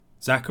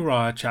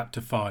Zechariah chapter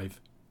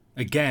 5.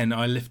 Again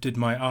I lifted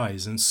my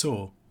eyes and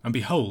saw, and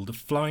behold, a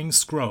flying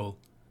scroll.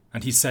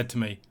 And he said to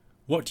me,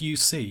 What do you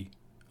see?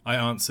 I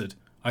answered,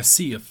 I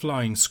see a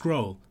flying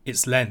scroll.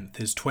 Its length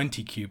is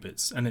 20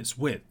 cubits, and its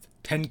width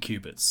 10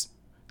 cubits.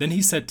 Then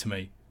he said to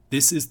me,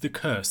 This is the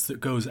curse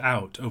that goes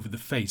out over the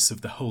face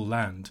of the whole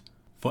land.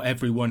 For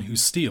everyone who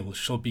steals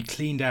shall be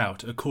cleaned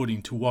out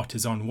according to what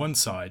is on one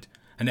side,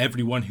 and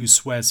everyone who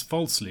swears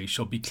falsely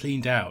shall be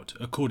cleaned out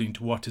according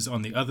to what is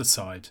on the other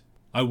side.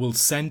 I will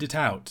send it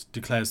out,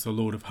 declares the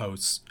Lord of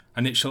hosts,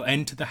 and it shall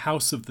enter the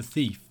house of the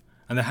thief,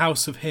 and the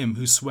house of him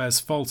who swears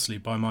falsely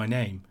by my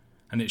name,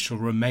 and it shall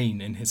remain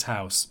in his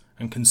house,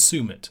 and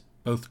consume it,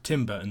 both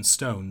timber and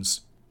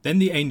stones. Then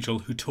the angel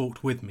who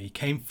talked with me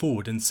came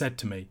forward and said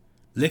to me,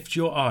 Lift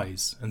your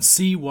eyes, and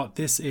see what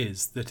this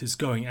is that is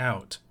going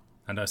out.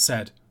 And I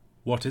said,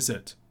 What is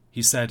it?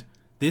 He said,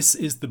 This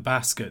is the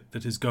basket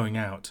that is going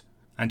out.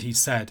 And he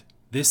said,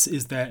 This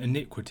is their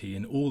iniquity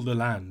in all the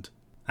land.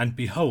 And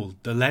behold,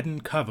 the leaden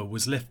cover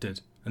was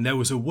lifted, and there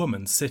was a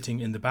woman sitting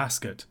in the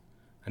basket.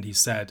 And he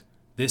said,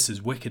 This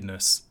is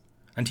wickedness.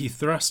 And he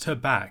thrust her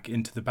back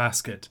into the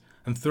basket,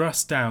 and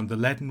thrust down the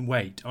leaden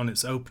weight on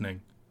its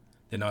opening.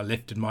 Then I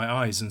lifted my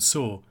eyes and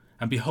saw,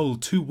 and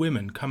behold, 2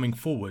 women coming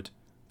forward.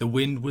 The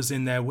wind was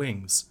in their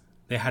wings.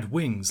 They had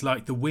wings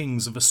like the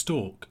wings of a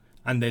stork,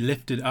 and they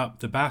lifted up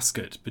the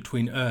basket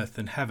between earth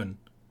and heaven.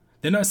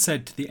 Then I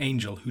said to the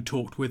angel who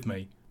talked with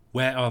me,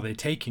 Where are they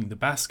taking the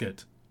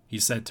basket? He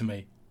said to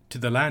me, To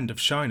the land of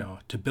Shinar,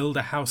 to build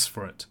a house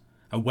for it,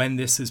 and when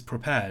this is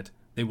prepared,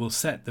 they will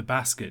set the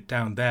basket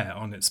down there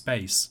on its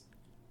base.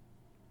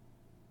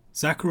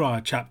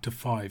 Zechariah chapter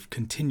 5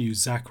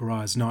 continues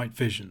Zechariah's night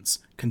visions,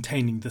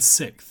 containing the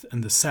 6th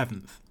and the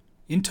 7th.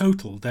 In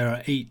total, there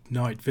are 8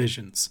 night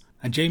visions,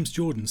 and James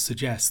Jordan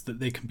suggests that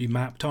they can be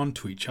mapped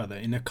onto each other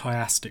in a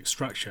chiastic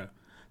structure.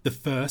 The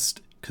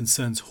first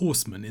concerns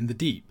horsemen in the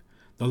deep,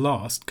 the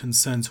last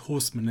concerns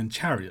horsemen and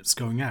chariots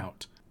going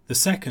out. The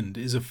second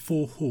is of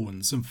 4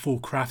 horns and 4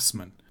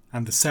 craftsmen,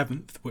 and the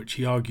 7th, which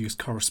he argues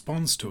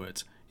corresponds to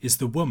it, is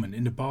the woman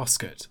in a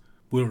basket.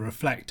 We'll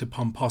reflect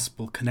upon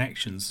possible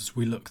connections as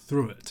we look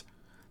through it.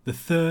 The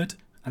 3rd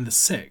and the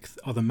 6th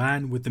are the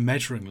man with the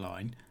measuring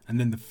line, and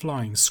then the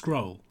flying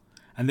scroll.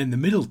 And then the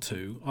middle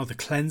 2 are the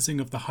cleansing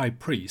of the high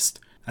priest,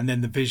 and then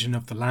the vision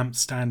of the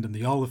lampstand and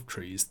the olive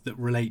trees that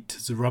relate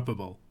to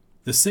Zerubbabel.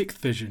 The 6th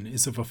vision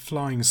is of a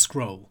flying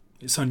scroll.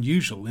 It's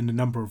unusual in a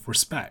number of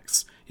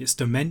respects. Its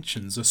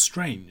dimensions are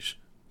strange.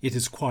 It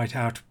is quite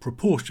out of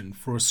proportion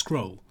for a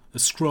scroll. A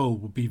scroll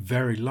would be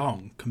very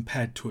long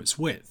compared to its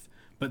width,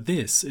 but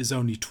this is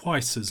only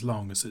twice as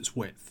long as its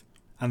width.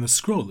 And the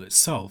scroll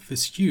itself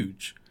is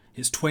huge.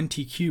 It's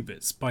 20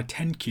 cubits by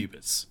 10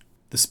 cubits.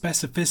 The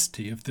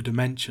specificity of the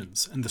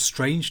dimensions and the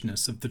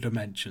strangeness of the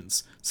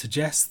dimensions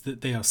suggests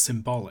that they are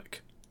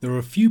symbolic. There are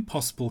a few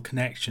possible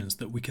connections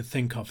that we could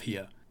think of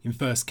here. In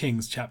 1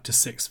 Kings chapter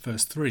 6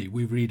 verse 3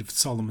 we read of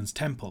Solomon's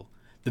temple.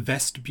 The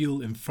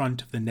vestibule in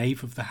front of the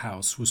nave of the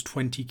house was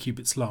 20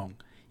 cubits long,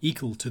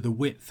 equal to the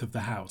width of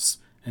the house,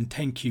 and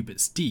 10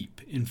 cubits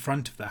deep in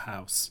front of the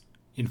house.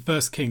 In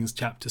 1 Kings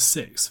chapter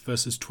 6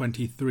 verses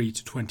 23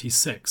 to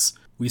 26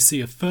 we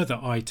see a further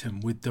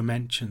item with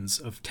dimensions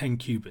of 10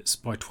 cubits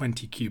by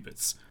 20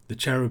 cubits, the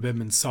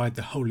cherubim inside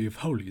the Holy of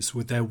Holies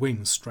with their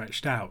wings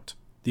stretched out.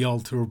 The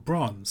altar of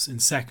bronze in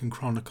 2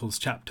 Chronicles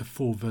chapter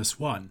 4 verse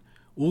 1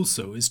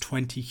 also is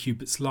 20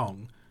 cubits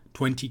long,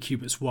 20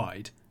 cubits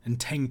wide, and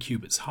 10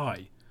 cubits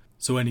high,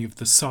 so any of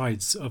the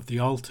sides of the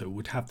altar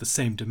would have the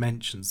same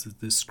dimensions as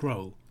this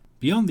scroll.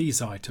 Beyond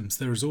these items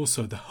there is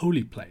also the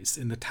holy place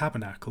in the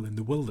tabernacle in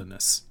the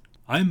wilderness.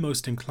 I am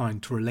most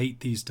inclined to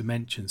relate these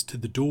dimensions to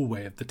the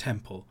doorway of the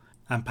temple,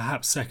 and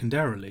perhaps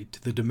secondarily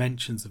to the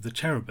dimensions of the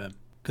cherubim.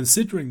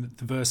 Considering that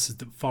the verses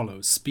that follow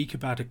speak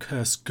about a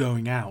curse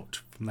going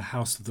out from the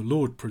house of the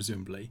Lord,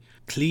 presumably,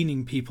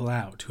 cleaning people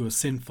out who are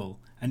sinful,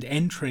 and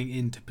entering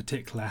into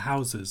particular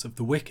houses of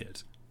the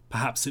wicked,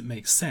 perhaps it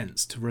makes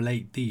sense to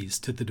relate these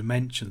to the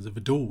dimensions of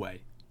a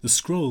doorway. The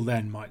scroll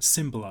then might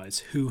symbolize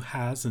who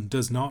has and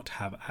does not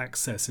have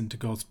access into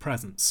God's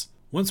presence.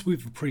 Once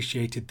we've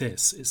appreciated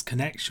this, its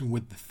connection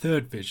with the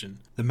 3rd vision,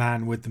 the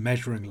man with the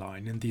measuring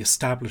line and the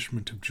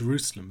establishment of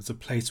Jerusalem as a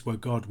place where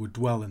God would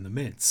dwell in the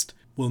midst,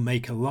 will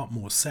make a lot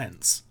more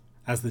sense.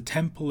 As the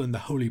temple and the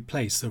holy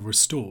place are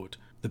restored,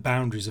 the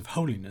boundaries of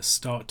holiness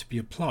start to be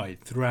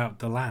applied throughout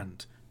the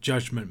land.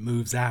 Judgment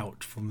moves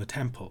out from the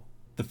temple.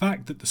 The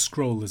fact that the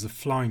scroll is a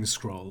flying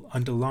scroll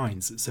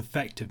underlines its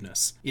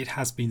effectiveness. It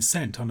has been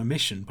sent on a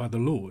mission by the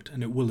Lord,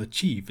 and it will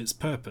achieve its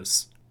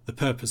purpose. The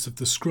purpose of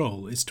the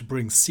scroll is to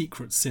bring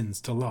secret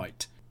sins to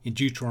light. In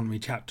Deuteronomy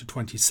chapter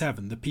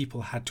 27, the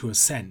people had to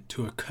assent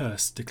to a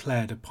curse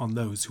declared upon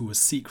those who were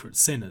secret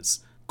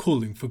sinners,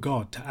 calling for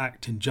God to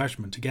act in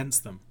judgment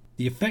against them.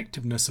 The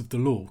effectiveness of the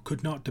law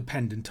could not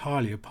depend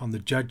entirely upon the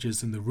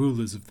judges and the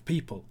rulers of the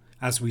people.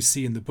 As we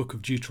see in the book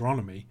of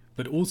Deuteronomy,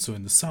 but also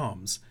in the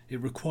Psalms,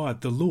 it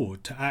required the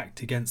Lord to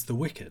act against the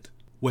wicked.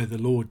 Where the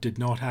Lord did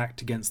not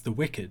act against the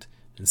wicked,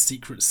 and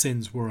secret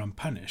sins were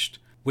unpunished,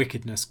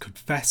 Wickedness could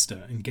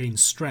fester and gain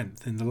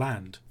strength in the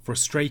land,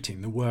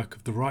 frustrating the work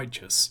of the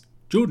righteous.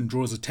 Jordan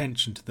draws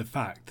attention to the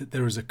fact that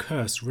there is a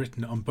curse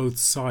written on both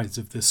sides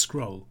of this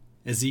scroll.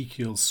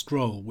 Ezekiel's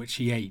scroll, which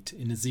he ate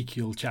in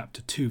Ezekiel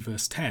chapter 2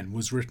 verse 10,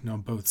 was written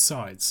on both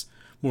sides.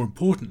 More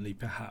importantly,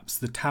 perhaps,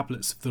 the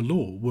tablets of the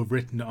law were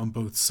written on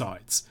both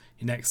sides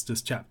in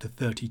Exodus chapter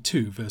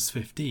 32 verse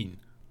 15.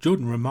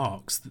 Jordan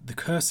remarks that the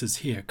curses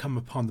here come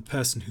upon the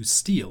person who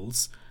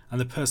steals and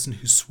the person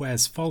who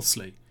swears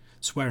falsely.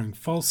 Swearing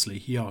falsely,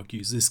 he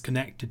argues, is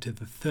connected to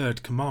the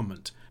third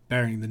commandment,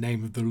 bearing the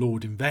name of the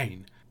Lord in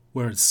vain,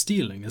 whereas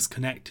stealing is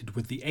connected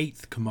with the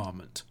eighth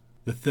commandment.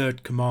 The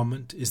third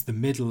commandment is the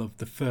middle of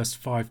the first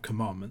 5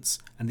 commandments,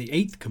 and the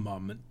eighth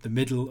commandment the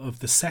middle of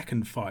the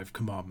second 5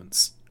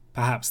 commandments.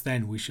 Perhaps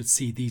then we should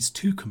see these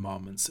 2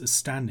 commandments as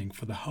standing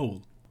for the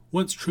whole.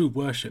 Once true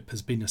worship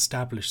has been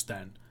established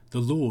then, the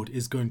Lord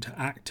is going to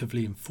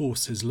actively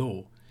enforce his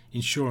law,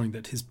 ensuring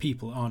that his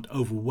people aren't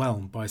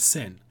overwhelmed by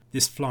sin.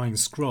 This flying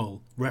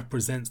scroll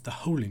represents the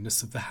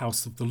holiness of the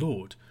house of the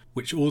Lord,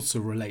 which also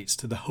relates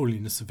to the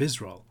holiness of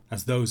Israel,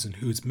 as those in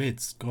whose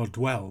midst God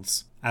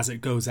dwells. As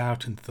it goes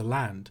out into the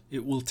land,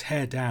 it will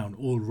tear down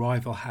all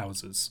rival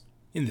houses.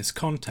 In this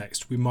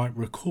context, we might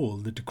recall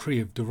the decree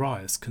of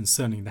Darius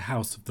concerning the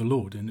house of the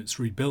Lord and its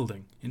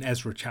rebuilding in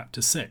Ezra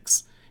chapter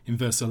 6. In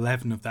verse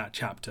 11 of that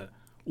chapter,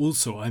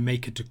 "Also I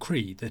make a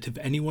decree that if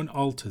anyone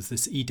alters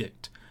this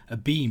edict, a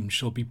beam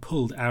shall be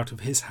pulled out of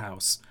his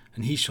house,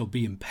 and he shall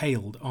be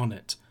impaled on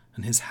it,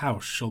 and his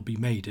house shall be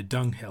made a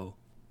dunghill."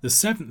 The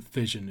 7th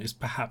vision is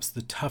perhaps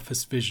the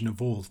toughest vision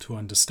of all to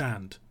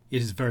understand.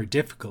 It is very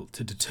difficult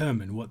to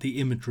determine what the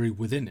imagery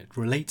within it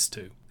relates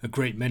to. A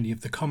great many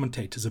of the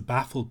commentators are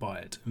baffled by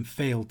it and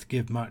fail to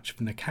give much of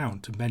an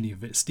account of many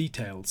of its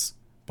details.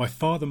 By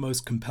far the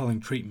most compelling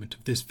treatment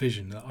of this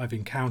vision that I've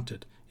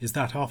encountered is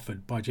that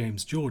offered by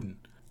James Jordan,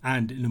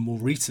 and in a more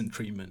recent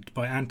treatment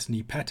by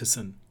Anthony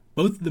Peterson.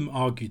 Both of them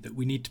argue that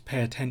we need to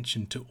pay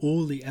attention to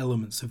all the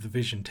elements of the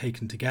vision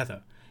taken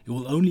together. It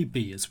will only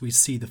be as we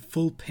see the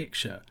full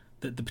picture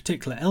that the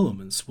particular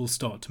elements will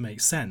start to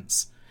make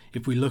sense.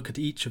 If we look at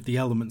each of the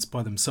elements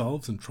by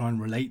themselves and try and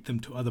relate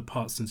them to other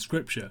parts in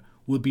Scripture,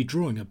 we'll be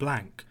drawing a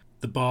blank.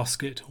 The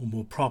basket, or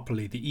more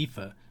properly the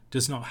ephah,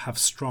 does not have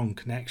strong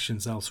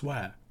connections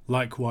elsewhere.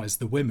 Likewise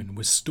the women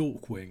with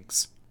stork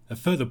wings. A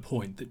further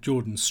point that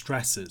Jordan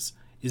stresses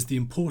is the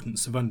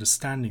importance of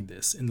understanding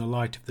this in the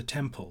light of the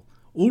temple.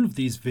 All of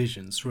these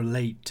visions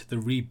relate to the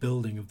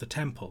rebuilding of the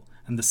temple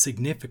and the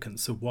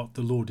significance of what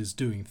the Lord is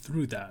doing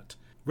through that.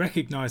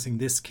 Recognizing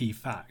this key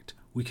fact,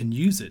 we can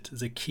use it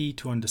as a key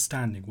to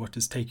understanding what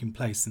is taking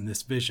place in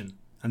this vision.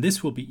 And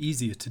this will be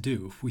easier to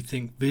do if we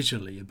think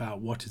visually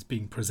about what is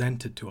being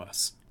presented to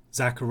us.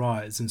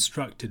 Zechariah is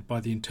instructed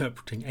by the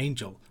interpreting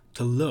angel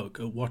to look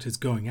at what is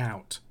going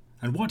out.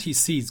 And what he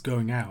sees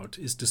going out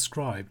is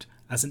described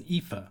as an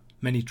ephah.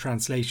 Many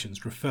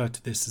translations refer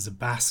to this as a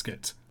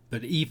basket,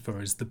 but ephah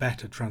is the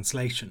better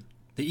translation.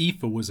 The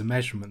ephah was a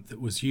measurement that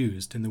was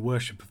used in the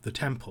worship of the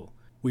temple.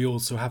 We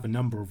also have a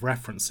number of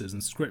references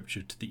in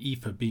Scripture to the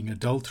ephah being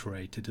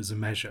adulterated as a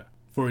measure.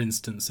 For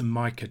instance, in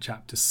Micah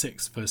chapter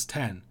 6 verse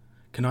 10,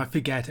 "Can I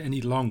forget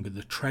any longer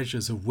the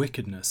treasures of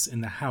wickedness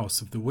in the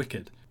house of the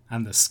wicked,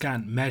 and the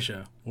scant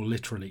measure," or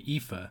literally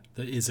ephah,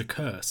 "that is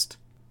accursed?"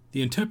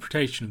 The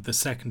interpretation of the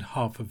second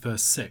half of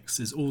verse 6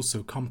 is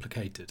also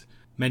complicated.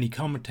 Many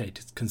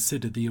commentators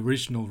consider the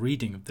original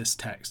reading of this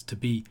text to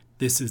be,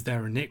 "This is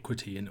their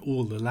iniquity in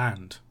all the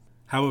land."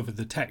 However,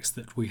 the text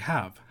that we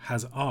have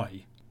has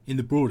eye. In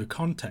the broader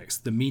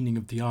context, the meaning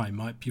of the eye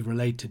might be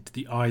related to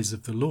the eyes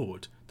of the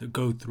Lord that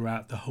go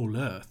throughout the whole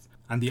earth,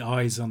 and the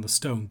eyes on the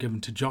stone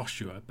given to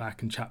Joshua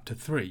back in chapter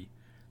 3.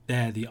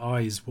 There the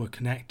eyes were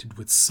connected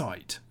with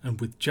sight and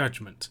with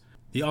judgment.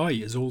 The eye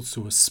is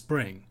also a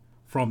spring.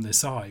 From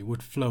this eye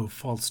would flow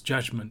false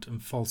judgment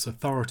and false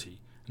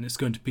authority, and it's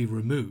going to be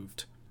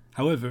removed.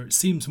 However, it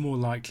seems more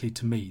likely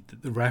to me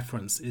that the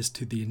reference is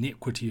to the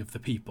iniquity of the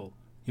people.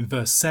 In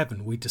verse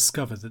 7 we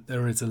discover that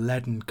there is a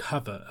leaden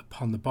cover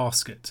upon the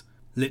basket,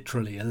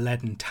 literally a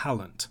leaden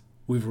talent.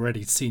 We've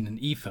already seen an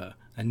ephah,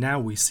 and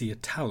now we see a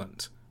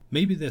talent.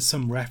 Maybe there's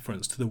some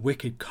reference to the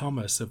wicked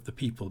commerce of the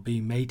people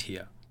being made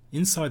here.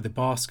 Inside the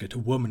basket a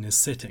woman is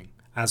sitting.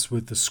 As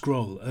with the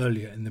scroll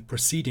earlier in the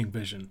preceding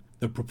vision,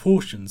 the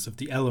proportions of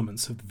the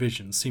elements of the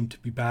vision seem to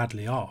be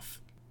badly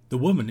off. The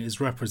woman is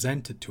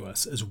represented to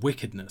us as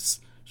wickedness.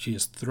 She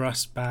is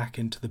thrust back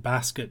into the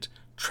basket,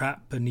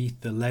 trapped beneath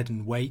the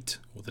leaden weight,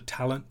 or the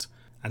talent,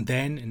 and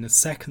then in the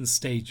second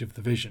stage of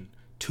the vision,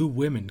 2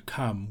 women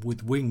come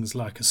with wings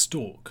like a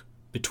stork.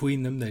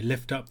 Between them they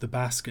lift up the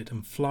basket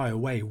and fly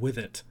away with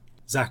it.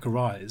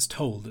 Zechariah is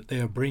told that they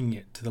are bringing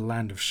it to the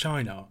land of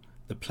Shinar,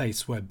 the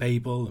place where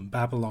Babel and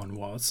Babylon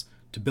was,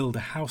 to build a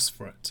house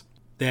for it.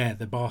 There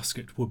the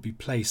basket would be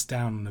placed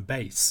down on a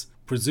base,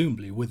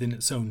 presumably within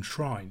its own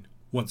shrine.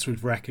 Once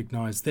we've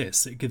recognized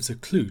this, it gives a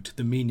clue to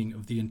the meaning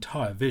of the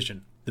entire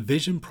vision. The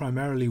vision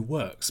primarily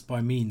works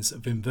by means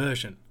of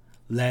inversion.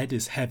 Lead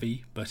is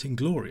heavy but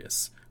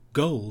inglorious.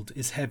 Gold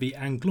is heavy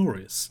and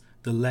glorious.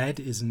 The lead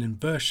is an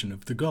inversion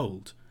of the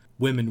gold.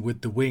 Women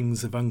with the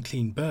wings of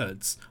unclean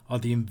birds are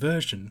the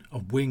inversion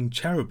of winged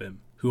cherubim,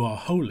 who are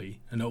holy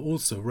and are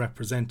also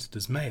represented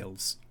as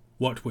males.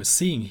 What we're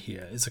seeing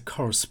here is a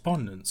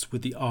correspondence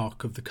with the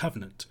Ark of the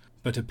Covenant,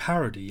 but a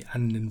parody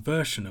and an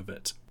inversion of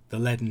it. The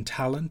leaden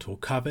talent or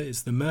cover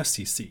is the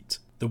mercy seat.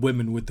 The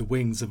women with the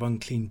wings of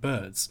unclean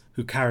birds,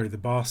 who carry the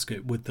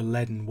basket with the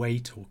leaden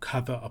weight or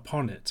cover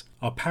upon it,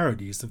 are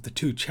parodies of the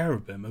two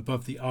cherubim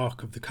above the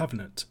Ark of the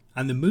Covenant,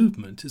 and the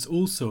movement is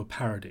also a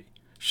parody.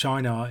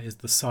 Shinar is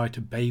the site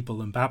of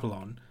Babel and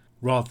Babylon.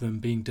 Rather than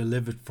being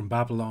delivered from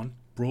Babylon,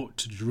 brought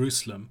to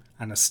Jerusalem,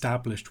 and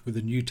established with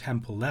a new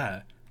temple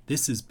there,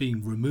 this is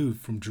being removed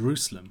from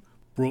Jerusalem,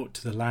 brought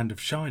to the land of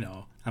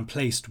Shinar, and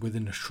placed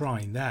within a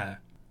shrine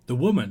there. The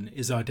woman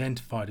is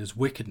identified as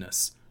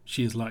wickedness.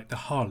 She is like the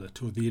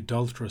harlot or the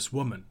adulterous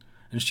woman,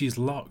 and she is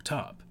locked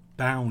up,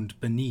 bound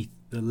beneath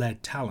the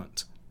lead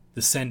talent.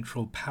 The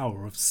central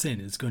power of sin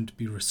is going to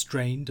be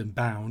restrained and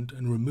bound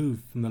and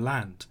removed from the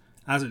land.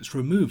 As it's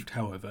removed,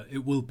 however,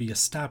 it will be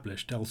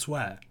established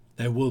elsewhere.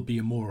 There will be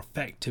a more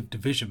effective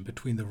division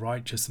between the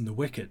righteous and the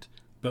wicked,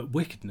 but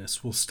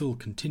wickedness will still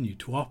continue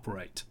to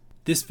operate.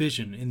 This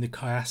vision in the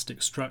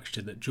chiastic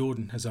structure that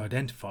Jordan has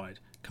identified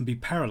can be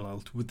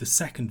paralleled with the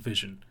second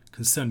vision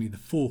concerning the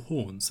four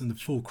horns and the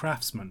four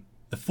craftsmen.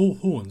 The four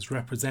horns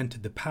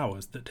represented the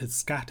powers that had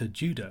scattered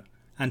Judah,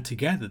 and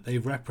together they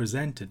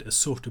represented a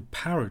sort of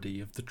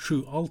parody of the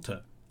true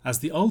altar. As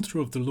the altar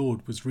of the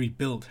Lord was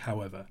rebuilt,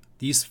 however,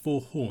 these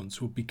four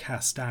horns would be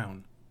cast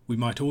down. We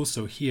might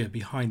also hear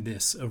behind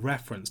this a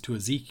reference to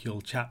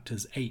Ezekiel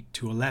chapters 8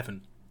 to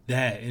 11.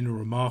 There, in a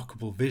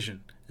remarkable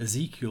vision,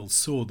 Ezekiel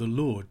saw the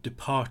Lord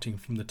departing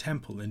from the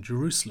temple in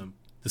Jerusalem.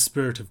 The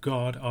Spirit of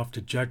God,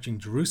 after judging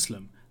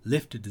Jerusalem,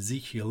 lifted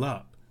Ezekiel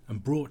up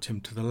and brought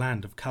him to the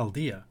land of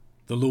Chaldea.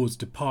 The Lord's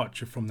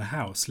departure from the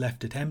house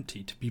left it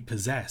empty to be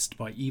possessed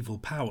by evil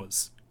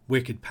powers,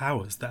 wicked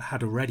powers that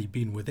had already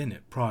been within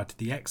it prior to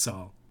the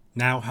exile.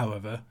 Now,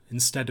 however,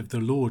 instead of the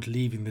Lord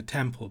leaving the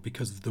temple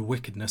because of the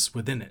wickedness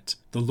within it,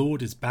 the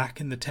Lord is back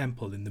in the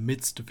temple in the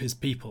midst of his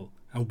people,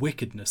 and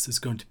wickedness is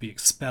going to be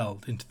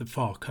expelled into the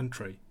far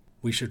country.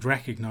 We should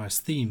recognize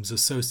themes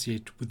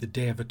associated with the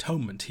Day of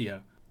Atonement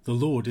here. The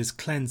Lord is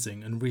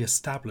cleansing and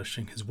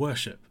re-establishing his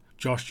worship.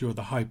 Joshua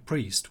the high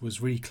priest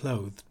was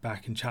reclothed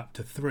back in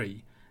chapter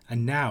 3,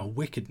 and now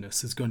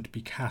wickedness is going to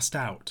be cast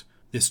out.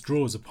 This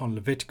draws upon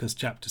Leviticus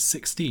chapter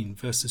 16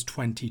 verses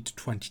 20 to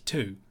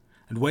 22.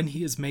 And when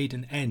he has made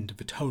an end of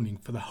atoning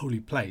for the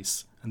holy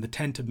place, and the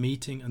tent of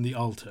meeting and the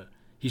altar,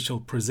 he shall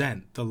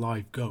present the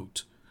live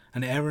goat.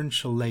 And Aaron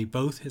shall lay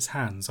both his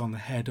hands on the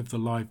head of the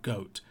live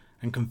goat,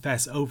 and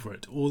confess over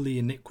it all the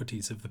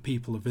iniquities of the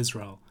people of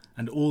Israel,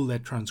 and all their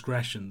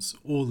transgressions,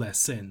 all their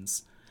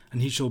sins.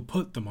 And he shall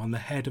put them on the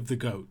head of the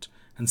goat,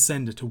 and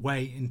send it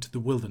away into the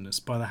wilderness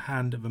by the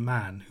hand of a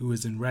man who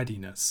is in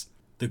readiness.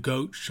 The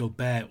goat shall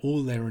bear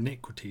all their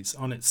iniquities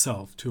on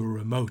itself to a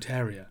remote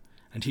area,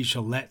 and he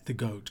shall let the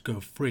goat go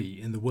free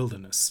in the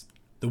wilderness.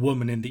 The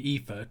woman in the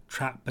ephah,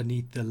 trapped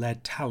beneath the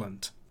lead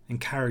talent,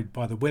 and carried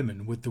by the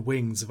women with the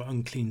wings of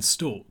unclean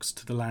storks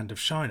to the land of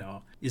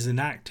Shinar, is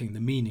enacting the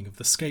meaning of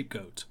the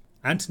scapegoat.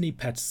 Anthony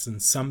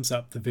Peterson sums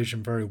up the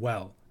vision very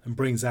well, and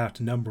brings out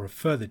a number of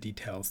further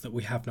details that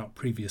we have not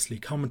previously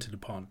commented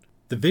upon.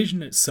 The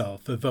vision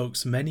itself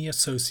evokes many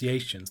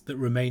associations that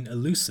remain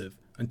elusive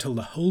until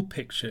the whole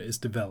picture is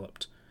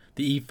developed.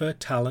 The ephah,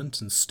 talent,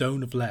 and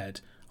stone of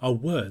lead are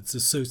words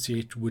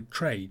associated with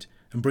trade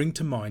and bring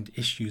to mind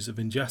issues of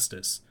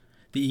injustice.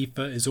 The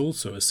ephah is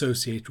also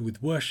associated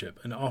with worship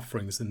and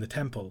offerings in the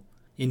temple.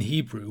 In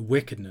Hebrew,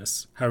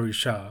 wickedness,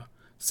 harushah,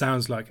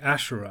 sounds like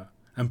Asherah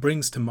and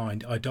brings to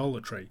mind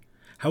idolatry.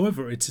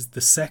 However, it is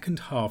the second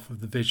half of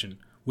the vision,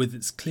 with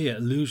its clear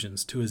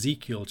allusions to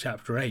Ezekiel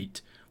chapter 8,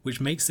 which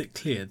makes it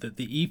clear that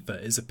the ephah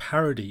is a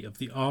parody of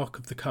the Ark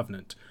of the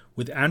Covenant,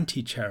 with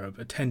anti-cherub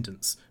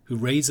attendants who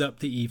raise up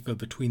the ephah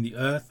between the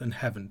earth and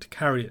heaven to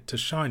carry it to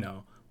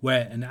Shinar,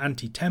 where an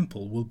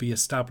anti-temple will be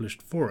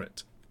established for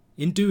it.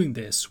 In doing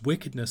this,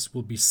 wickedness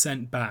will be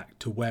sent back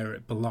to where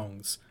it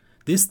belongs.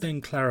 This then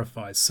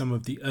clarifies some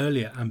of the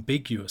earlier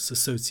ambiguous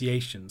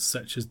associations,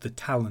 such as the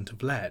talent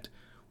of lead,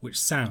 which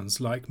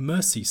sounds like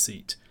mercy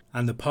seat,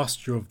 and the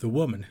posture of the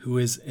woman who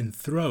is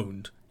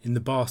enthroned in the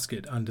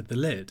basket under the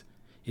lid.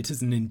 It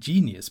is an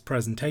ingenious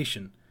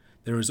presentation.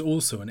 There is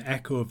also an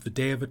echo of the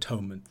Day of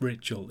Atonement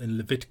ritual in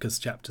Leviticus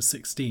chapter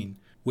 16,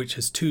 which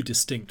has two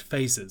distinct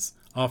phases.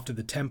 After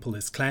the temple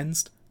is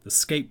cleansed, the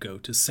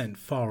scapegoat is sent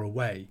far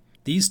away.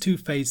 These two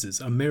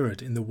phases are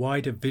mirrored in the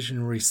wider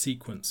visionary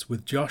sequence,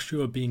 with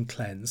Joshua being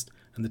cleansed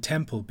and the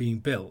temple being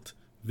built,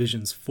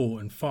 visions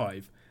 4 and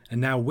 5, and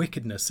now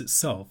wickedness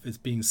itself is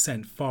being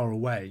sent far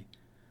away.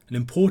 An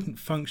important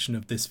function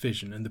of this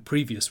vision and the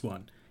previous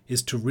one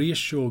is to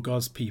reassure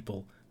God's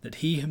people that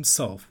he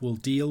himself will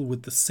deal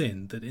with the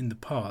sin that in the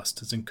past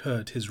has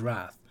incurred his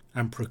wrath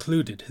and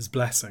precluded his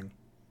blessing.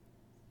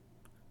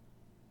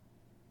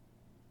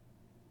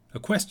 A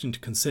question to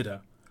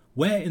consider: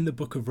 where in the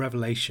book of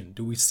Revelation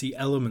do we see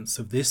elements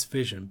of this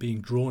vision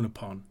being drawn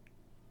upon?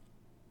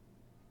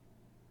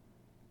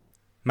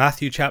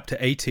 Matthew chapter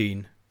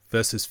 18,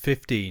 verses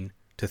 15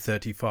 to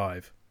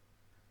 35.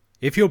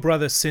 If your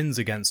brother sins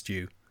against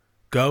you,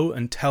 go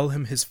and tell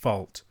him his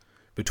fault,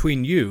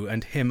 between you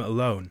and him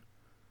alone.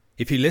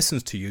 If he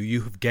listens to you,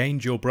 you have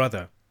gained your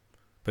brother.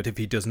 But if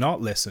he does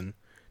not listen,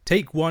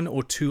 take 1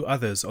 or 2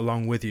 others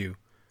along with you,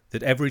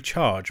 that every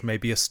charge may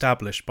be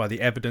established by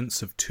the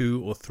evidence of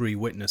 2 or 3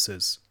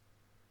 witnesses.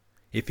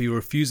 If he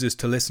refuses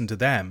to listen to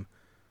them,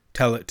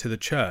 tell it to the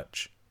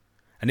church.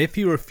 And if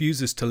he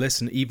refuses to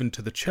listen even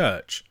to the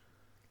church,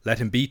 let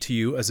him be to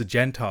you as a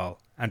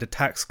Gentile and a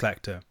tax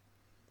collector.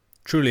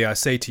 Truly I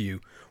say to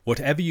you,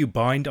 whatever you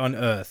bind on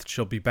earth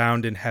shall be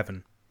bound in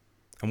heaven,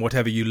 and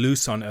whatever you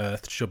loose on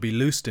earth shall be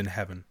loosed in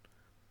heaven.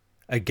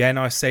 Again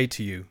I say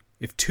to you,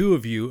 if 2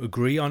 of you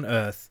agree on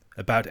earth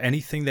about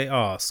anything they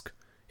ask,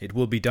 it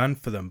will be done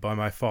for them by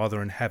my Father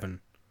in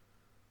heaven.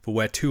 For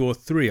where 2 or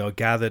 3 are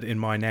gathered in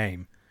my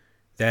name,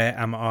 there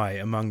am I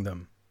among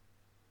them.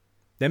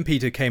 Then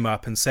Peter came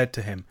up and said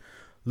to him,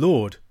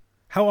 Lord,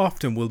 how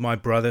often will my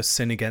brother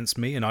sin against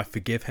me, and I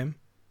forgive him?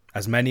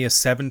 As many as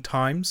 7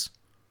 times?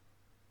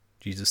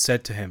 Jesus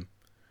said to him,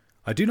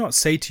 I do not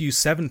say to you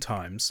 7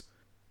 times,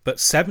 but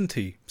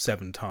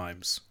 77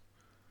 times.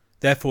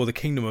 Therefore the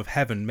kingdom of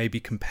heaven may be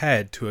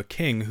compared to a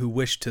king who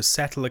wished to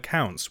settle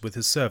accounts with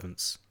his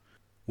servants.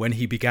 When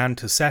he began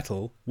to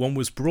settle, one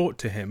was brought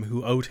to him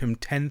who owed him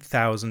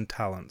 10,000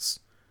 talents.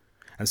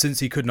 And since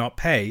he could not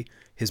pay,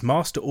 his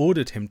master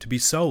ordered him to be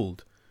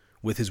sold,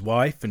 with his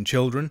wife and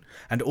children,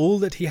 and all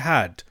that he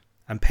had,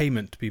 and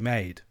payment to be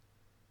made.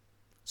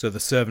 So the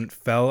servant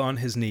fell on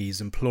his knees,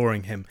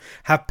 imploring him,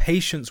 Have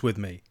patience with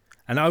me,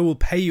 and I will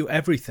pay you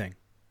everything.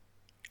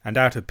 And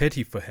out of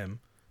pity for him,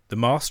 the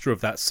master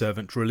of that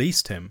servant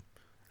released him,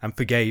 and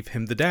forgave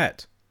him the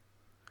debt.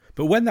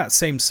 But when that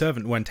same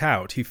servant went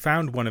out, he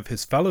found one of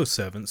his fellow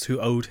servants who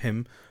owed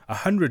him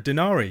 100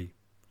 denarii.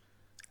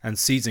 And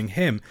seizing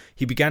him,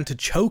 he began to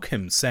choke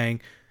him,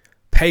 saying,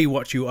 Pay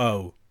what you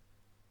owe.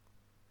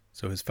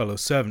 So his fellow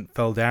servant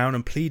fell down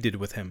and pleaded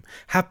with him,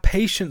 Have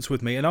patience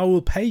with me, and I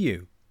will pay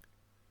you.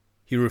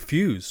 He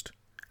refused,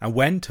 and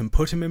went and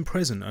put him in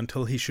prison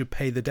until he should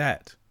pay the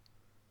debt.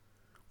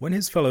 When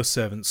his fellow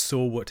servants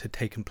saw what had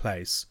taken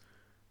place,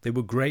 they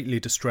were greatly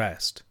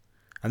distressed,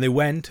 and they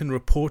went and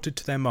reported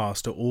to their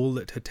master all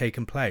that had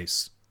taken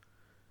place.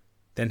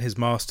 Then his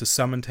master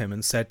summoned him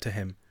and said to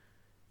him,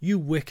 You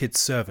wicked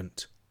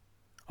servant,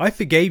 I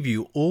forgave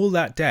you all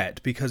that debt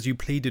because you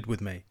pleaded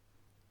with me.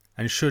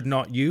 And should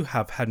not you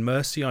have had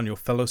mercy on your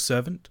fellow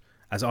servant,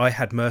 as I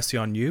had mercy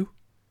on you?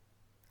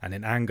 And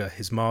in anger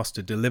his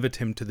master delivered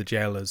him to the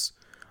jailers,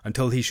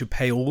 until he should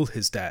pay all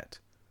his debt.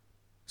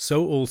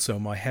 So also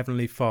my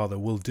heavenly Father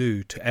will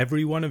do to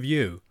every one of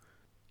you,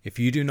 if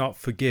you do not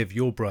forgive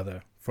your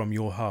brother from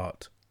your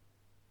heart.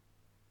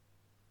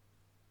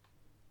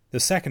 The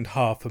second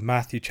half of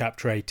Matthew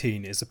chapter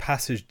 18 is a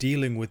passage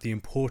dealing with the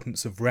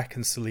importance of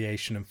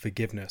reconciliation and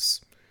forgiveness.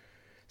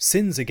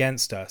 Sins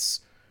against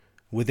us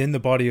within the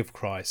body of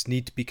Christ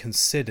need to be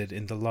considered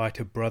in the light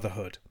of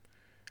brotherhood.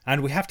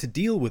 And we have to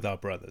deal with our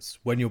brothers.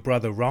 When your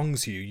brother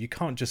wrongs you, you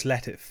can't just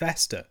let it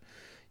fester.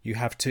 You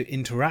have to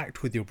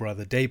interact with your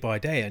brother day by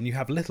day, and you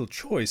have little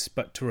choice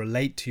but to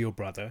relate to your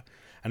brother,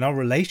 and our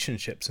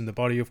relationships in the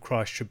body of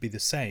Christ should be the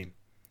same.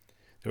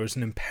 There is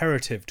an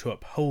imperative to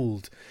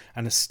uphold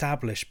and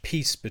establish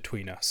peace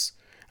between us,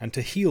 and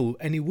to heal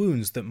any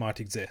wounds that might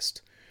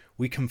exist.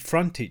 We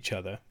confront each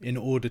other in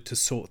order to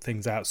sort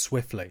things out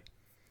swiftly.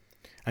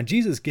 And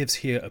Jesus gives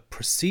here a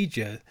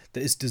procedure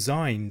that is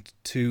designed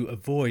to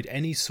avoid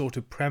any sort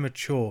of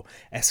premature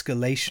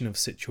escalation of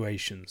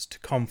situations to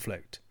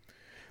conflict.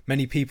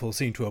 Many people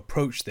seem to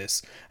approach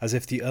this as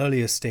if the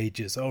earlier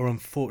stages are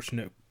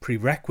unfortunate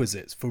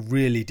prerequisites for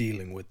really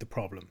dealing with the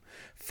problem,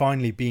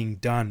 finally being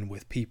done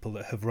with people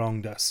that have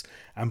wronged us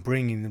and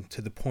bringing them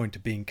to the point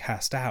of being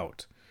cast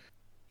out.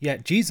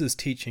 Yet Jesus'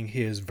 teaching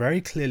here is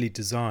very clearly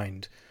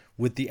designed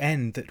with the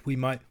end that we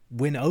might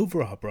win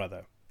over our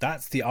brother.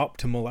 That's the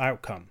optimal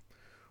outcome.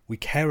 We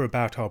care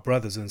about our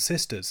brothers and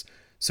sisters,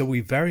 so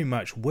we very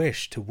much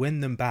wish to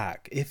win them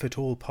back if at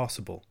all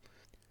possible.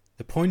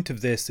 The point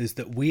of this is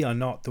that we are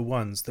not the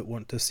ones that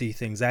want to see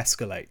things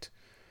escalate.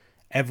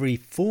 Every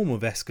form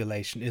of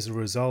escalation is a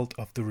result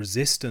of the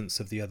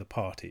resistance of the other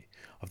party,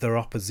 of their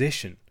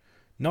opposition,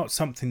 not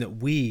something that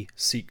we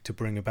seek to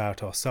bring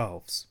about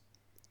ourselves.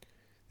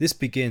 This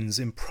begins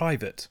in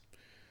private,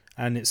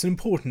 and it's an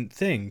important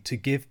thing to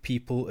give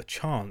people a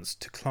chance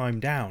to climb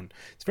down.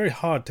 It's very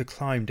hard to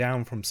climb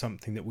down from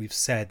something that we've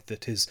said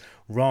that is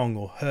wrong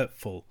or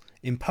hurtful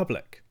in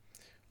public.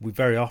 We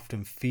very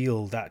often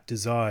feel that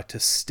desire to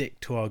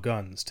stick to our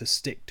guns, to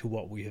stick to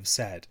what we have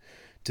said,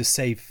 to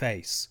save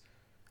face.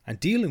 And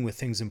dealing with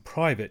things in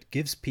private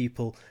gives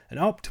people an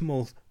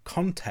optimal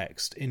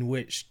context in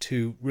which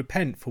to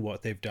repent for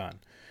what they've done,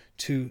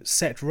 to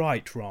set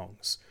right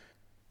wrongs,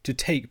 to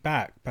take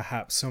back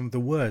perhaps some of the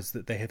words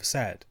that they have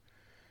said.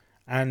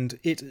 And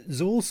it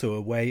is also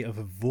a way of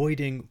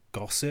avoiding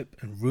gossip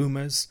and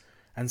rumours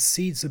and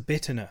seeds of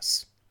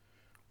bitterness.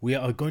 We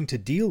are going to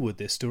deal with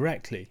this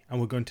directly, and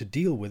we're going to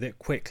deal with it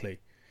quickly.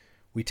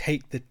 We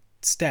take the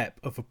step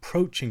of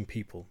approaching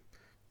people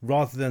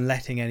rather than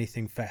letting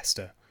anything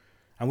fester.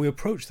 And we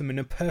approach them in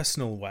a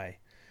personal way.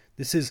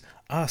 This is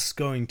us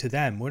going to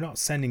them. We're not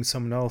sending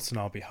someone else on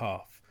our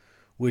behalf.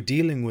 We're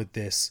dealing with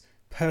this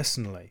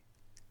personally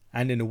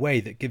and in a way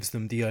that gives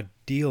them the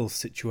ideal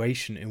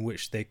situation in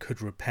which they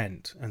could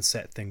repent and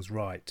set things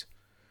right.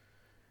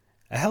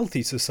 A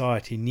healthy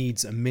society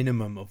needs a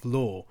minimum of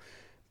law,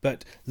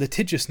 but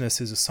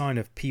litigiousness is a sign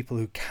of people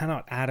who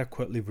cannot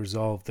adequately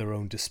resolve their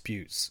own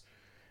disputes.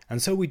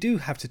 And so we do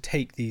have to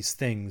take these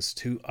things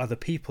to other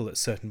people at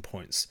certain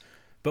points,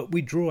 but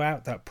we draw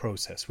out that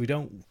process. We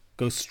don't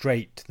go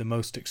straight to the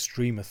most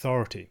extreme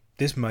authority.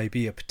 This may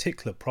be a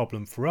particular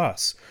problem for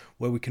us,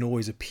 where we can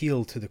always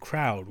appeal to the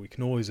crowd, we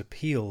can always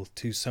appeal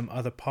to some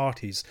other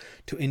parties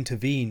to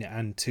intervene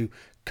and to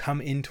come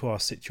into our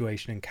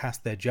situation and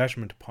cast their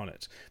judgment upon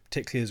it,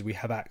 particularly as we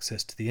have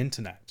access to the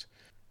internet.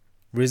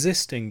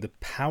 Resisting the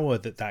power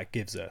that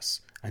gives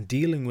us and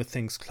dealing with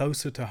things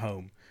closer to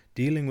home,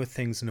 dealing with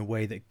things in a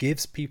way that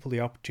gives people the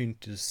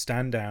opportunity to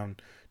stand down,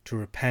 to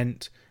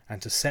repent,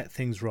 and to set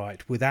things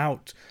right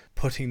without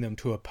putting them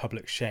to a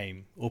public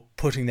shame or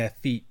putting their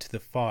feet to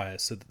the fire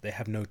so that they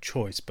have no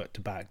choice but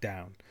to back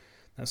down.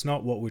 That's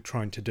not what we're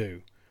trying to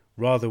do.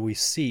 Rather, we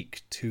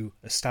seek to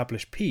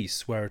establish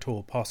peace where at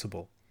all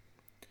possible.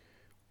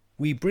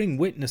 We bring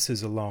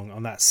witnesses along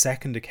on that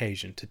second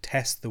occasion to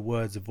test the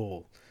words of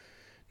all.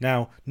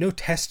 Now, no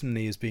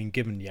testimony is being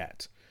given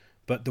yet,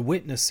 but the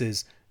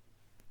witnesses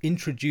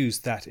introduce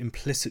that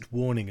implicit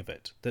warning of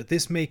it, that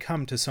this may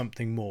come to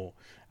something more,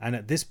 and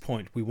at this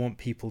point we want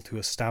people to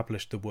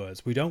establish the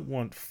words. We don't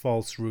want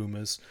false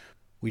rumours,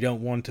 we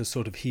don't want a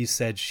sort of he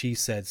said, she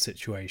said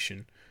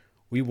situation.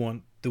 We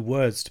want the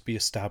words to be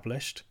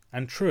established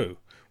and true.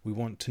 We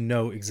want to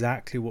know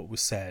exactly what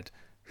was said,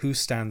 who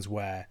stands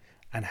where,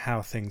 and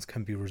how things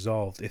can be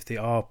resolved if they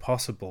are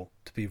possible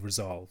to be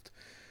resolved.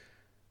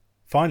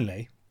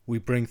 Finally, we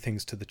bring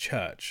things to the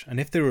church, and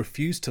if they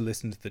refuse to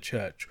listen to the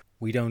church,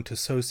 we don't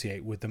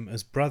associate with them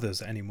as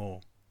brothers anymore.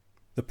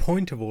 The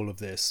point of all of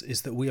this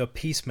is that we are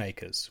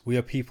peacemakers. We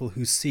are people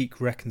who seek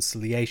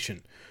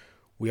reconciliation.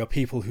 We are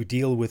people who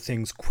deal with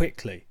things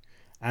quickly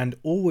and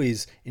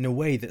always in a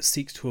way that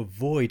seeks to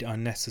avoid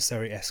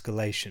unnecessary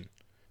escalation.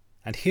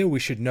 And here we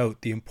should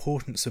note the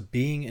importance of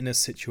being in a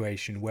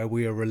situation where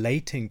we are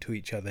relating to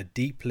each other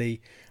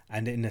deeply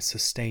and in a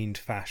sustained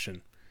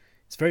fashion.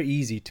 It's very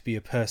easy to be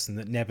a person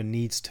that never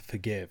needs to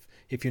forgive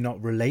if you're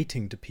not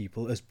relating to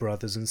people as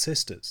brothers and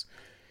sisters.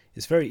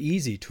 It's very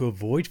easy to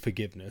avoid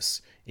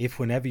forgiveness if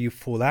whenever you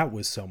fall out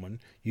with someone,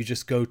 you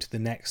just go to the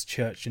next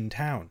church in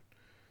town.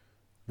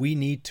 We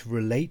need to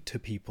relate to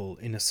people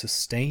in a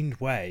sustained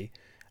way,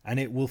 and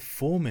it will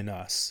form in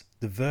us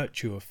the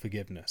virtue of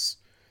forgiveness.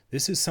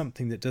 This is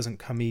something that doesn't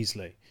come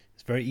easily.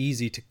 It's very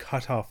easy to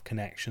cut off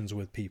connections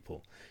with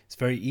people. It's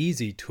very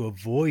easy to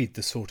avoid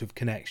the sort of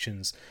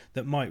connections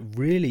that might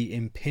really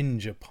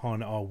impinge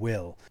upon our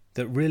will,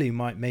 that really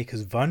might make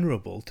us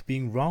vulnerable to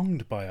being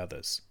wronged by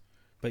others.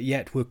 But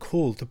yet we're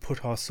called to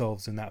put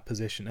ourselves in that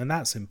position, and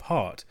that's in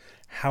part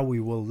how we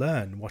will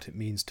learn what it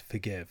means to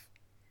forgive.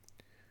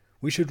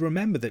 We should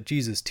remember that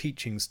Jesus'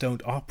 teachings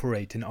don't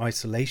operate in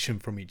isolation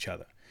from each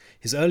other.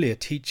 His earlier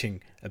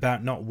teaching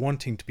about not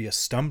wanting to be a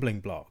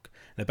stumbling block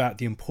and about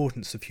the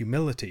importance of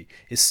humility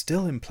is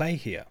still in play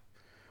here.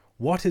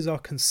 What is our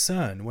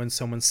concern when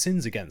someone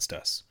sins against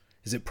us?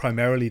 Is it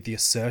primarily the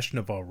assertion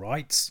of our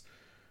rights?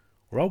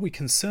 Or are we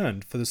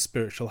concerned for the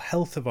spiritual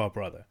health of our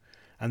brother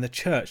and the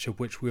church of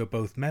which we are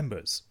both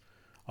members?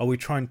 Are we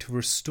trying to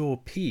restore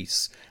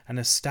peace and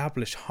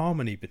establish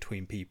harmony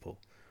between people?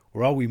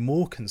 Or are we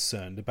more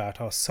concerned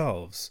about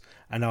ourselves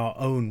and our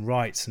own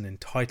rights and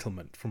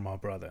entitlement from our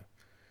brother?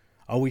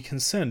 Are we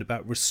concerned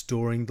about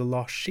restoring the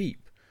lost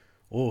sheep?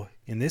 Or,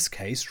 in this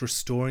case,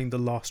 restoring the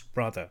lost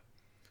brother?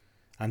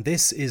 And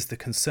this is the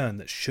concern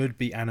that should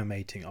be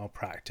animating our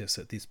practice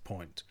at this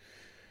point.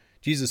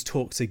 Jesus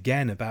talks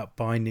again about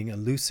binding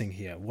and loosing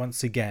here,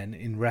 once again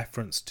in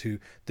reference to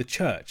the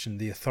church and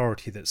the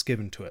authority that's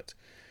given to it.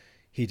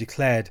 He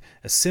declared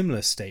a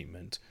similar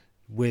statement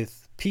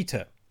with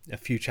Peter a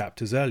few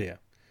chapters earlier.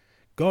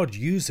 God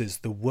uses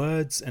the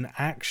words and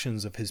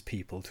actions of his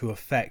people to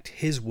effect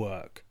his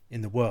work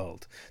in the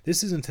world.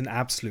 This isn't an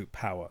absolute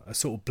power, a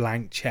sort of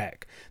blank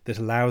check that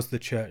allows the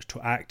church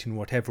to act in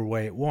whatever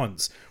way it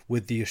wants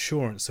with the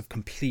assurance of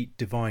complete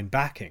divine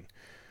backing.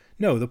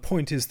 No, the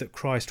point is that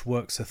Christ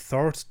works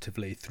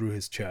authoritatively through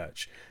his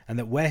church, and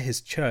that where his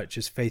church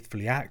is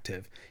faithfully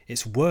active,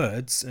 its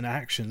words and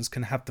actions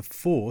can have the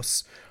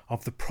force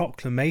of the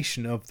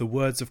proclamation of the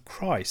words of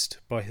Christ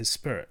by his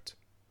Spirit.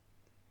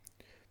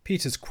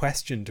 Peter's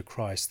question to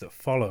Christ that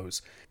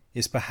follows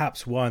is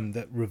perhaps one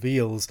that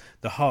reveals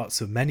the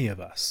hearts of many of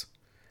us.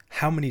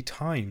 How many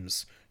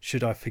times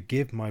should I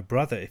forgive my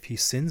brother if he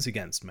sins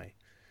against me?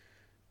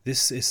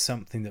 This is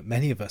something that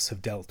many of us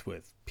have dealt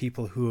with.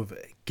 People who have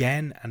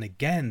again and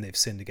again they've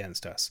sinned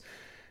against us.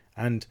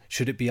 And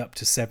should it be up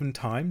to 7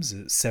 times?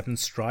 Is it 7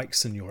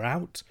 strikes and you're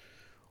out?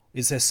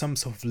 Is there some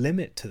sort of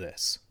limit to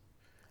this?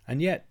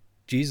 And yet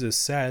Jesus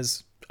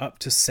says, up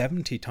to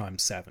 70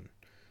 times 7.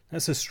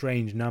 That's a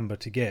strange number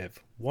to give.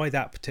 Why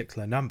that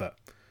particular number?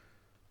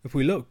 If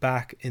we look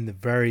back in the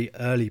very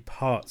early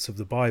parts of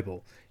the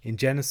Bible, in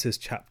Genesis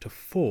chapter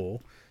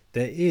 4,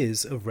 there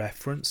is a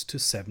reference to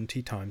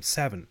 70 times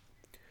 7.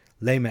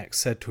 Lamech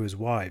said to his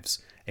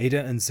wives,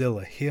 Adah and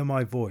Zillah, hear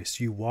my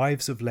voice, you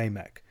wives of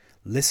Lamech,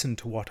 listen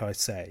to what I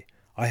say.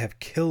 I have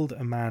killed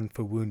a man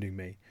for wounding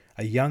me,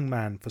 a young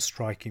man for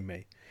striking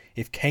me.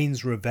 If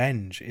Cain's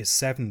revenge is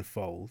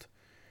sevenfold,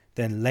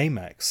 then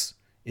Lamech's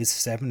is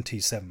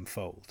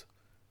 77-fold.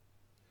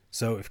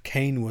 So if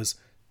Cain was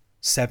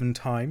 7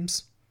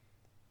 times,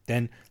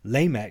 then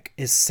Lamech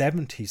is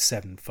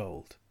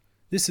 77-fold.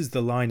 This is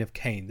the line of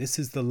Cain. This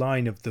is the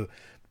line of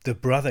the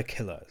brother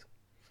killer.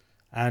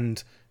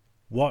 And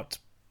what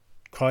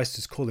Christ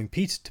is calling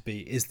Peter to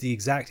be is the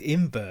exact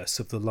inverse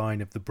of the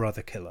line of the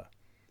brother killer.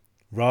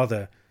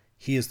 Rather,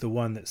 he is the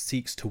one that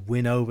seeks to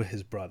win over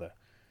his brother.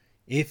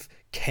 If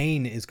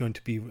Cain is going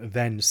to be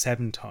avenged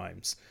 7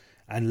 times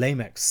and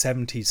Lamech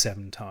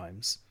 77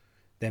 times,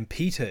 then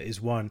Peter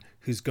is one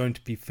who's going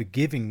to be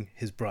forgiving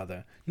his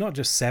brother, not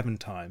just 7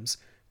 times,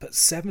 but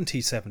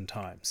 77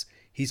 times.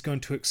 He's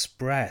going to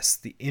express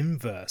the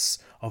inverse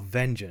of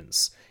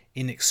vengeance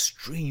in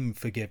extreme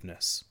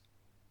forgiveness.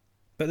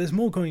 But there's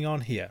more going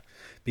on here,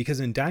 because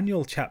in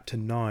Daniel chapter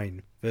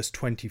 9, verse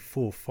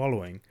 24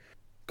 following,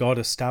 God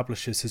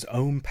establishes his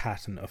own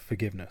pattern of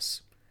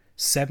forgiveness.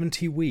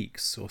 70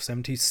 weeks or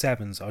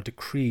 77s are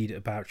decreed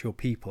about your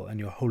people and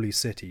your holy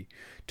city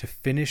to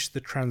finish the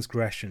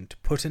transgression, to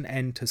put an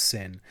end to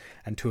sin,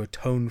 and to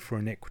atone for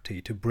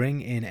iniquity, to bring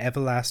in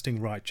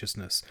everlasting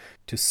righteousness,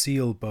 to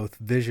seal both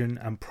vision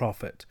and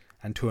prophet,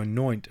 and to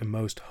anoint a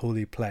most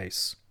holy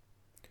place.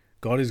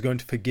 God is going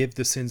to forgive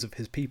the sins of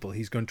his people.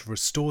 He's going to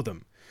restore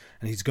them,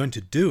 and he's going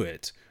to do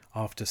it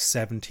after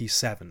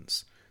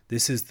 77s.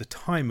 This is the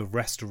time of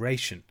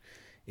restoration.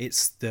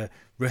 It's the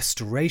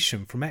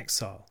restoration from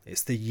exile.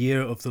 It's the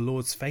year of the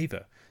Lord's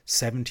favour.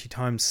 70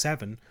 times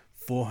 7,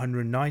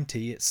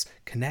 490. It's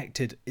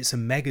connected. It's a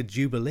mega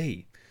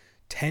jubilee.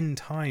 10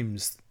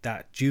 times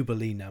that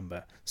jubilee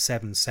number,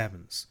 7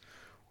 sevens.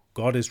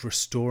 God is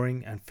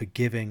restoring and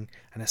forgiving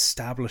and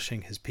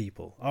establishing his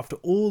people. After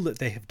all that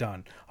they have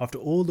done, after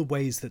all the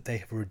ways that they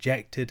have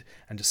rejected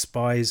and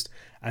despised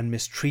and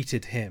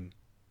mistreated him,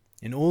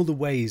 in all the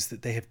ways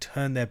that they have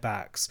turned their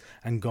backs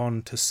and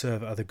gone to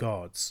serve other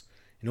gods,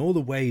 in all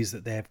the ways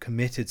that they have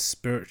committed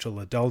spiritual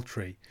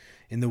adultery,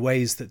 in the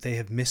ways that they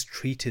have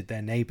mistreated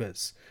their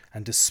neighbours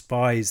and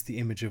despised the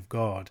image of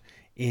God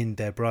in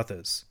their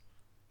brothers,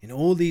 in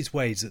all these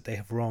ways that they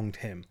have wronged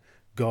him,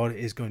 God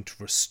is going to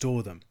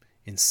restore them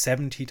in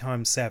 70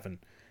 times 7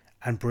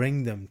 and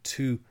bring them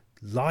to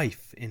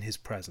life in his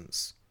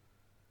presence.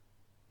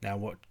 Now,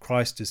 what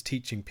Christ is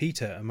teaching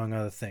Peter, among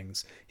other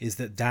things, is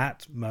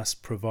that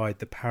must provide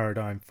the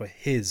paradigm for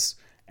his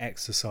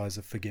exercise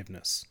of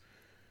forgiveness.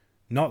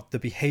 Not the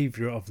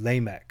behaviour of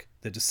Lamech,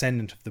 the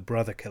descendant of the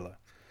brother killer,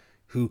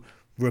 who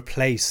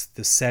replaced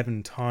the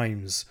 7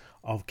 times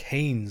of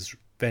Cain's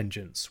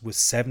vengeance with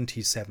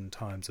 77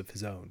 times of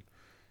his own.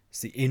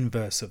 It's the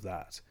inverse of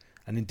that.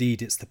 And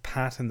indeed, it's the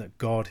pattern that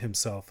God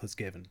himself has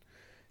given.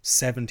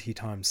 70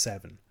 times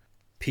 7.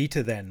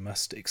 Peter then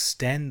must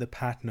extend the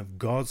pattern of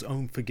God's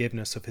own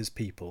forgiveness of his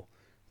people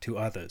to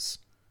others.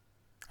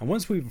 And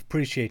once we've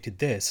appreciated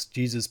this,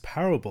 Jesus'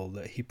 parable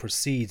that he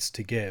proceeds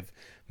to give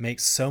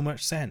makes so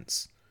much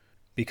sense.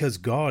 Because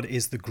God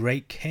is the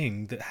great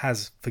king that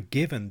has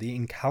forgiven the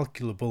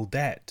incalculable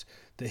debt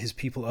that his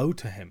people owe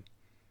to him.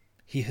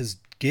 He has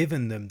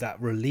given them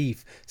that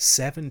relief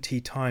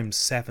 70 times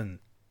 7.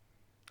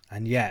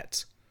 And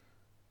yet,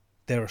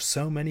 there are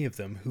so many of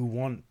them who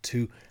want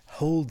to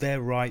hold their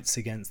rights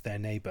against their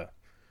neighbour,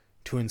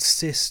 to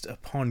insist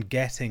upon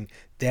getting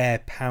their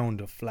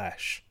pound of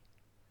flesh.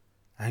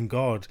 And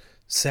God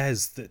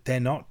says that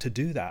they're not to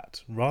do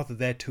that. Rather,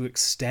 they're to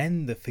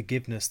extend the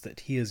forgiveness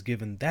that he has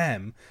given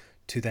them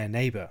to their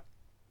neighbour.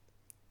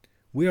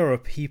 We are a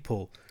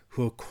people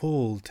who are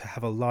called to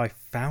have a life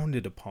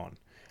founded upon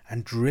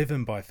and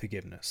driven by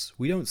forgiveness.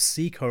 We don't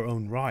seek our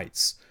own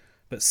rights,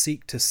 but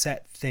seek to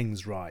set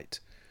things right.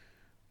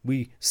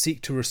 We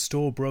seek to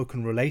restore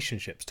broken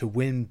relationships, to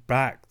win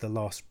back the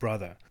lost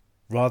brother,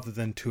 rather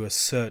than to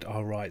assert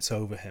our rights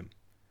over him.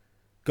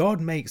 God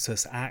makes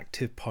us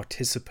active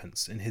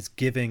participants in his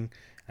giving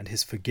and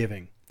his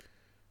forgiving.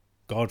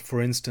 God, for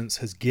instance,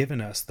 has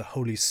given us the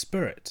Holy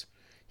Spirit.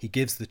 He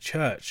gives the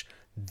church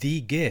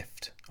the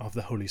gift of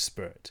the Holy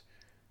Spirit.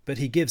 But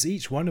he gives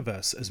each one of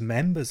us, as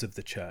members of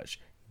the church,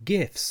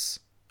 gifts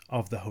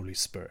of the Holy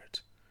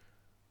Spirit.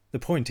 The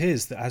point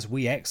is that as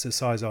we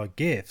exercise our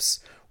gifts,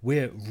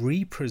 we're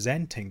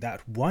representing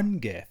that one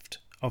gift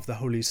of the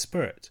Holy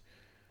Spirit.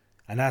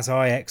 And as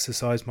I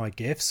exercise my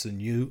gifts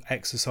and you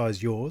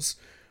exercise yours,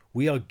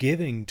 we are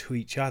giving to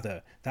each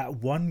other that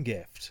one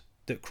gift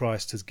that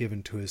Christ has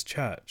given to his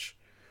church.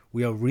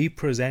 We are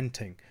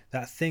representing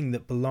that thing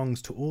that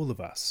belongs to all of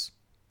us.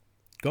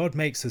 God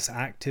makes us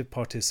active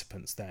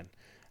participants then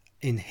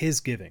in his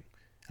giving,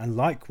 and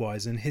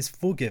likewise in his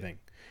forgiving.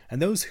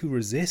 And those who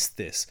resist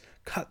this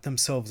cut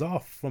themselves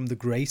off from the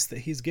grace that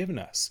he's given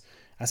us.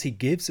 As he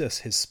gives us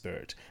his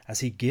Spirit,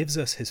 as he gives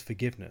us his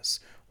forgiveness,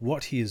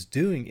 what he is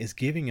doing is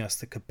giving us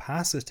the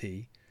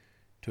capacity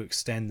to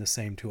extend the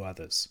same to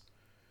others,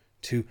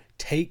 to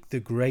take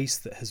the grace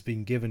that has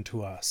been given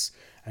to us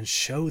and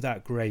show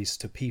that grace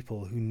to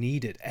people who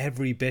need it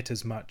every bit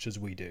as much as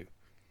we do.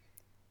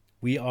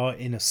 We are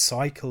in a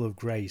cycle of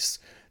grace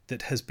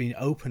that has been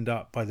opened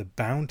up by the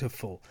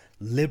bountiful,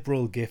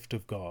 liberal gift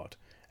of God,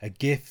 a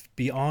gift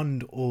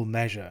beyond all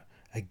measure,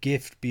 a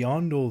gift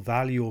beyond all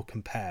value or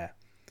compare.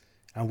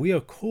 And we are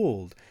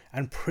called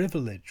and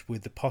privileged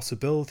with the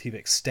possibility of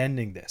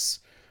extending this,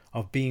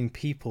 of being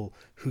people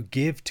who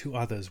give to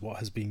others what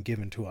has been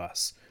given to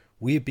us.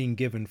 We have been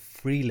given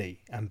freely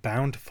and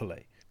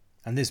bountifully.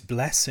 And this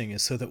blessing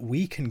is so that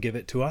we can give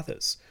it to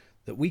others,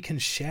 that we can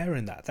share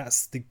in that.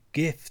 That's the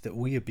gift that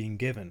we have been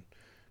given.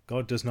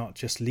 God does not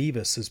just leave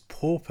us as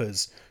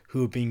paupers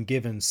who have been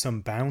given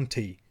some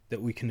bounty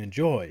that we can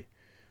enjoy.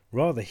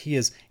 Rather, he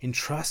has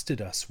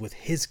entrusted us with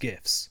his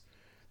gifts,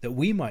 that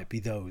we might be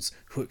those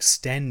who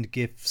extend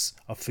gifts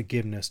of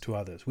forgiveness to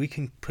others. We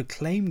can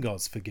proclaim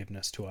God's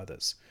forgiveness to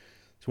others.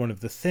 It's one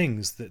of the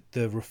things that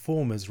the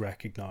Reformers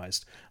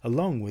recognized,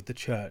 along with the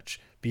church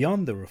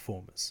beyond the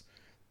Reformers.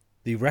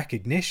 The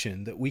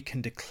recognition that we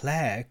can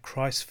declare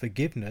Christ's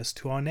forgiveness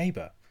to our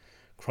neighbour.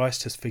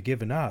 Christ has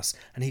forgiven us,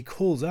 and he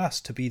calls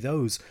us to be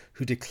those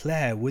who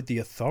declare with the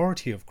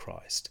authority of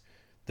Christ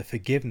the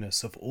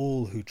forgiveness of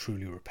all who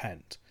truly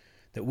repent,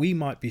 that we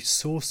might be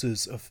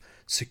sources of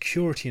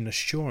security and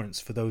assurance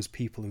for those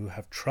people who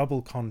have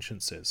troubled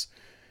consciences,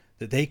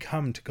 that they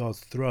come to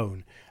God's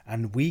throne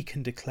and we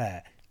can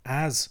declare,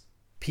 as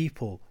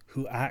people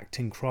who act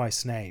in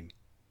Christ's name,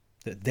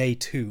 that they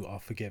too are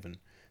forgiven,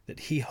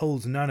 that he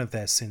holds none of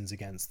their sins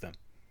against them.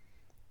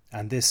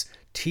 And this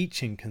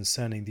teaching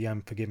concerning the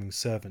unforgiving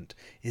servant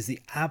is the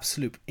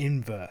absolute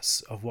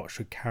inverse of what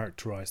should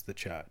characterize the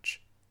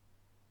church.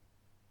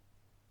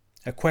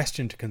 A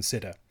question to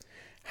consider: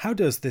 how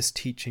does this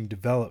teaching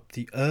develop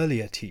the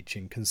earlier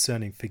teaching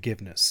concerning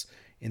forgiveness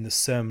in the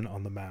Sermon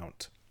on the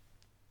Mount?